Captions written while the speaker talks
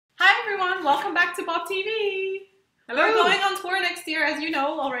everyone, welcome back to Bob TV. Hello. We're going on tour next year, as you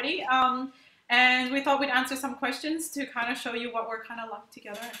know already, and we thought we'd answer some questions to kind of show you what we're kind of like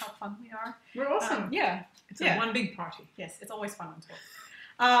together and how fun we are. We're awesome. It's a one big party. Yes, it's always fun on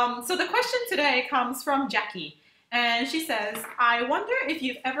tour. So the question today comes from Jackie, and she says, I wonder if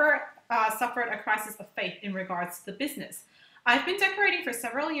you've ever suffered a crisis of faith in regards to the business. I've been decorating for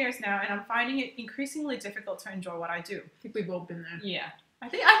several years now, and I'm finding it increasingly difficult to enjoy what I do. I think we've all been there. Yeah. I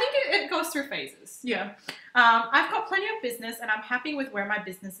think it goes through phases. Yeah. I've got plenty of business and I'm happy with where my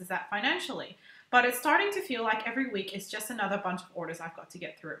business is at financially, but it's starting to feel like every week is just another bunch of orders I've got to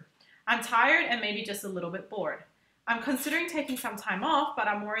get through. I'm tired and maybe just a little bit bored. I'm considering taking some time off, but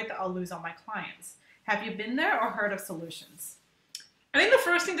I'm worried that I'll lose all my clients. Have you been there or heard of solutions? I think the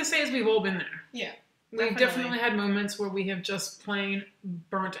first thing to say is we've all been there. Yeah. We've definitely had moments where we have just plain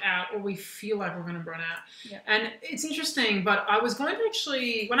burnt out, or we feel like we're going to burn out. Yeah. And it's interesting, but I was going to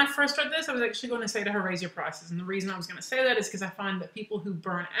actually, when I first read this, I was actually going to say to her, raise your prices. And the reason I was going to say that is because I find that people who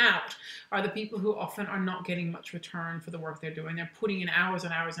burn out are the people who often are not getting much return for the work they're doing. They're putting in hours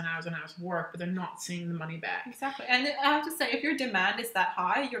and hours and hours and hours of work, but they're not seeing the money back. Exactly. And I have to say, if your demand is that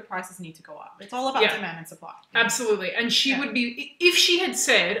high, your prices need to go up. It's all about demand and supply. Absolutely. And she would be, if she had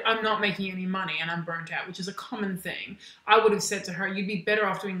said, I'm not making any money and I'm burnt out, which is a common thing, I would have said to her, you'd be better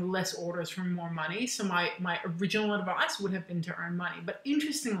off doing less orders for more money. So my original advice would have been to earn money. But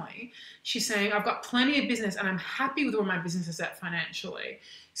interestingly, she's saying, I've got plenty of business and I'm happy with where my business is at financially.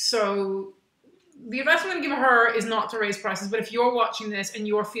 So the advice I'm going to give her is not to raise prices, but if you're watching this and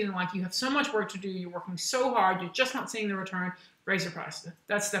you're feeling like you have so much work to do, you're working so hard, you're just not seeing the return, raise your prices.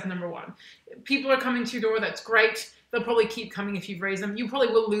 That's step number one. People are coming to your door, that's great. They'll probably keep coming if you've raised them. You probably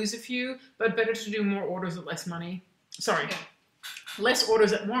will lose a few, but better to do more orders at less money. Sorry. Yeah. Less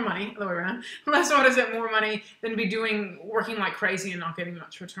orders at more money, other way around. Less orders at more money than be working like crazy and not getting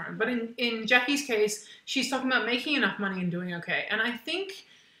much return. But in Jackie's case, she's talking about making enough money and doing okay. And I think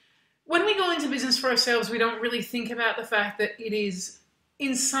when we go into business for ourselves, we don't really think about the fact that it is,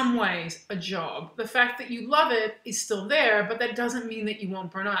 in some ways, a job. The fact that you love it is still there, but that doesn't mean that you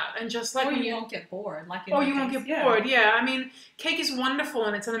won't burn out. And just like you won't get bored. Or you won't get bored, yeah. I mean, cake is wonderful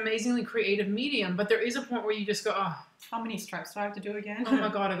and it's an amazingly creative medium, but there is a point where you just go, oh. How many stripes do I have to do again? Oh my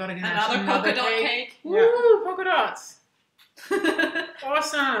God, I gotta get another polka dot cake. Woo, yeah. Polka dots.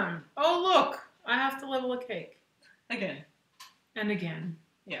 Awesome. Oh, look, I have to level a cake. Again. And again.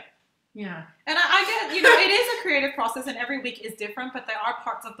 Yeah. Yeah. And I get, it is a creative process and every week is different, but there are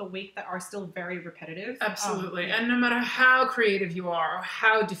parts of the week that are still very repetitive. Absolutely. And no matter how creative you are or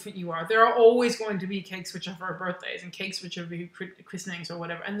how different you are, there are always going to be cakes which are for birthdays and cakes which are for christenings or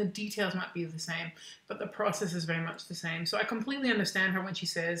whatever. And the details might be the same, but the process is very much the same. So I completely understand her when she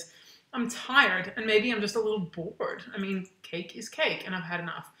says, I'm tired and maybe I'm just a little bored. I mean, cake is cake and I've had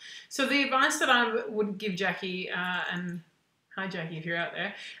enough. So the advice that I would give Jackie, and hi Jackie if you're out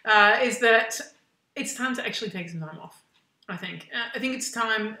there, is that it's time to actually take some time off, I think. I think it's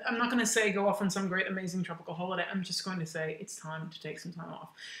time, I'm not going to say go off on some great amazing tropical holiday, I'm just going to say it's time to take some time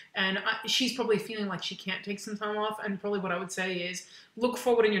off. And she's probably feeling like she can't take some time off, and probably what I would say is look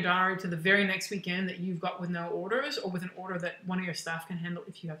forward in your diary to the very next weekend that you've got with no orders, or with an order that one of your staff can handle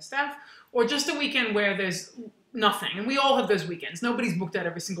if you have staff, or just a weekend where there's nothing. And we all have those weekends. Nobody's booked out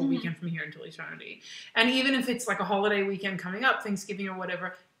every single weekend from here until eternity. And even if it's like a holiday weekend coming up, Thanksgiving or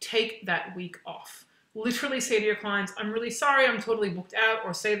whatever, take that week off. Literally say to your clients, I'm really sorry, I'm totally booked out,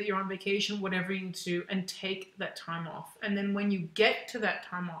 or say that you're on vacation, whatever you need to do, and take that time off. And then when you get to that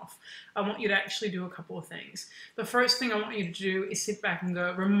time off, I want you to actually do a couple of things. The first thing I want you to do is sit back and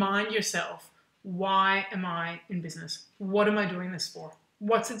go, remind yourself, why am I in business? What am I doing this for?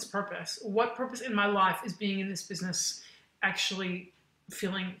 What's its purpose? What purpose in my life is being in this business actually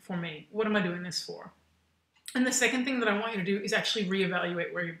filling for me? What am I doing this for? And the second thing that I want you to do is actually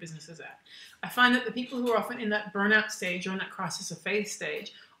reevaluate where your business is at. I find that the people who are often in that burnout stage or in that crisis of faith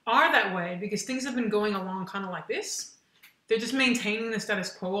stage are that way because things have been going along kind of like this. They're just maintaining the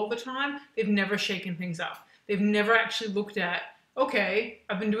status quo all the time. They've never shaken things up. They've never actually looked at, okay,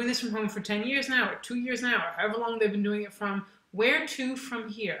 I've been doing this from home for 10 years now, or 2 years now, or however long they've been doing it from. Where to from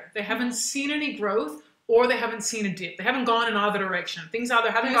here? They haven't seen any growth, or they haven't seen a dip. They haven't gone in either direction. Things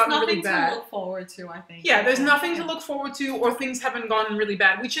either haven't gotten really bad. There's nothing to look forward to, I think. Yeah, there's nothing to look forward to, or things haven't gone really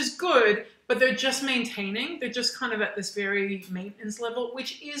bad, which is good, but they're just maintaining. They're just kind of at this very maintenance level,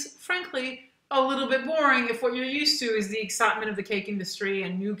 which is, frankly, a little bit boring if what you're used to is the excitement of the cake industry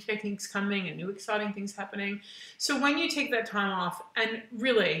and new techniques coming and new exciting things happening. So when you take that time off, and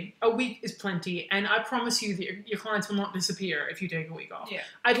really, a week is plenty, and I promise you that your clients will not disappear if you take a week off. Yeah.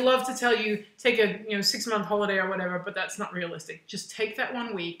 I'd love to tell you, take a 6-month holiday or whatever, but that's not realistic. Just take that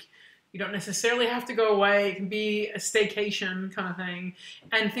 1 week, You don't necessarily have to go away. It can be a staycation kind of thing.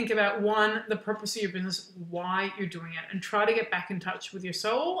 And think about, one, the purpose of your business, why you're doing it, and try to get back in touch with your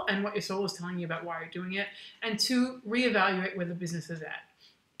soul and what your soul is telling you about why you're doing it. And two, reevaluate where the business is at.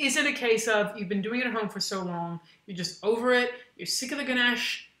 Is it a case of you've been doing it at home for so long, you're just over it, you're sick of the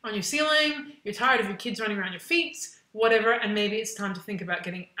Ganesh on your ceiling, you're tired of your kids running around your feet, whatever, and maybe it's time to think about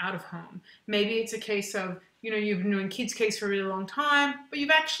getting out of home. Maybe it's a case of, you've been doing kids' cakes for a really long time, but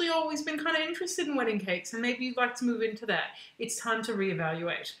you've actually always been kind of interested in wedding cakes, and maybe you'd like to move into that. It's time to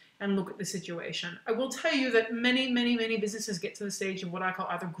reevaluate and look at the situation. I will tell you that many, many, many businesses get to the stage of what I call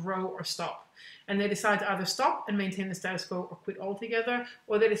either grow or stop. And they decide to either stop and maintain the status quo or quit altogether,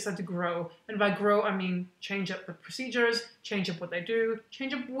 or they decide to grow. And by grow, I mean change up the procedures, change up what they do,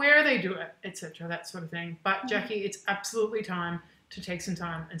 change up where they do it, etc., that sort of thing. But Jackie, it's absolutely time to take some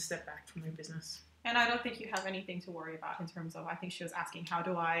time and step back from your business. And I don't think you have anything to worry about in terms of, I think she was asking, how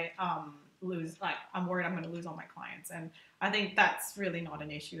do I lose, I'm worried I'm going to lose all my clients. And I think that's really not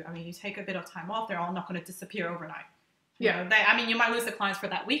an issue. I mean, you take a bit of time off, they're all not going to disappear overnight. Yeah. You might lose the clients for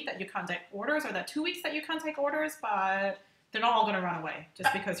that week that you can't take orders, or that 2 weeks that you can't take orders, but they're not all going to run away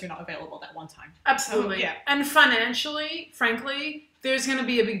just because you're not available that one time. Absolutely. So, yeah. And financially, frankly, there's going to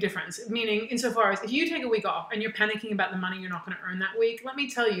be a big difference. Meaning, insofar as if you take a week off and you're panicking about the money you're not going to earn that week, let me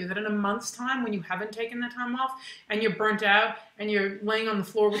tell you that in a month's time, when you haven't taken that time off and you're burnt out and you're laying on the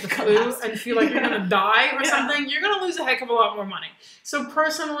floor with the flu and feel like you're going to die or something, you're going to lose a heck of a lot more money. So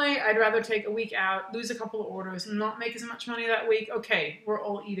personally, I'd rather take a week out, lose a couple of orders, not make as much money that week. Okay, we're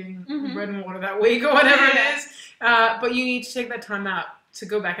all eating bread and water that week or whatever it is. But you need to take that time out to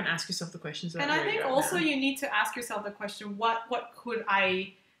go back and ask yourself the questions. And I think also you need to ask yourself the question, what could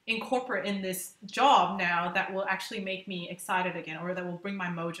I incorporate in this job now that will actually make me excited again, or that will bring my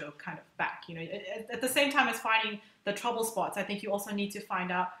mojo kind of back? At the same time as finding the trouble spots, I think you also need to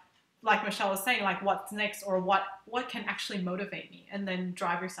find out, like Michelle was saying, like what's next, or what can actually motivate me, and then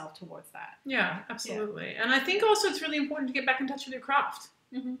drive yourself towards that. Yeah, absolutely. Yeah. And I think also it's really important to get back in touch with your craft.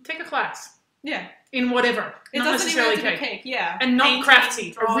 Take a class. Yeah. In whatever. It not doesn't necessarily even have to be cake. Yeah. And not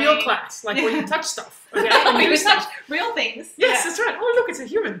crafty. A real class. Like where you touch stuff. Okay? And you touch real things. Yes, that's right. Oh, look, it's a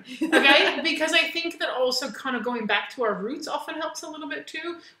human. Okay? Because I think that also kind of going back to our roots often helps a little bit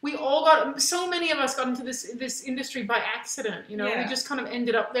too. So many of us got into this industry by accident. We just kind of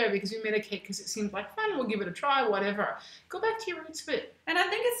ended up there because we made a cake because it seemed like fun. We'll give it a try, whatever. Go back to your roots a bit. And I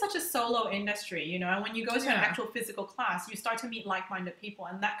think it's such a solo industry, and when you go to an actual physical class, you start to meet like-minded people,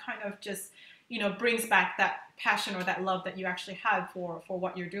 and that kind of just brings back that passion or that love that you actually had for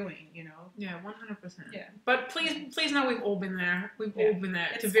what you're doing, Yeah, 100%. Yeah. But please know we've all been there. We've all been there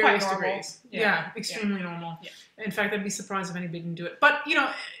to various degrees. Yeah, extremely normal. Yeah. In fact, I'd be surprised if anybody didn't do it. But,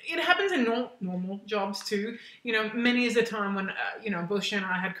 it happens in normal jobs too. Many is the time when, both Sharon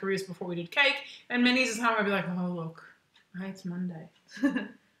and I had careers before we did cake, and many is the time I'd be like, oh, look, it's Monday.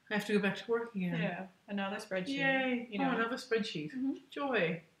 I have to go back to work again. Yeah, another spreadsheet. Yay. Another spreadsheet.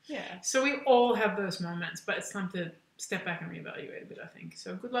 Joy. Yeah. So we all have those moments, but it's time to step back and reevaluate a bit, I think.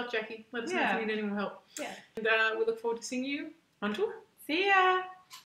 So good luck, Jackie. Let us know if you need any more help. Yeah. And we look forward to seeing you on tour. See ya.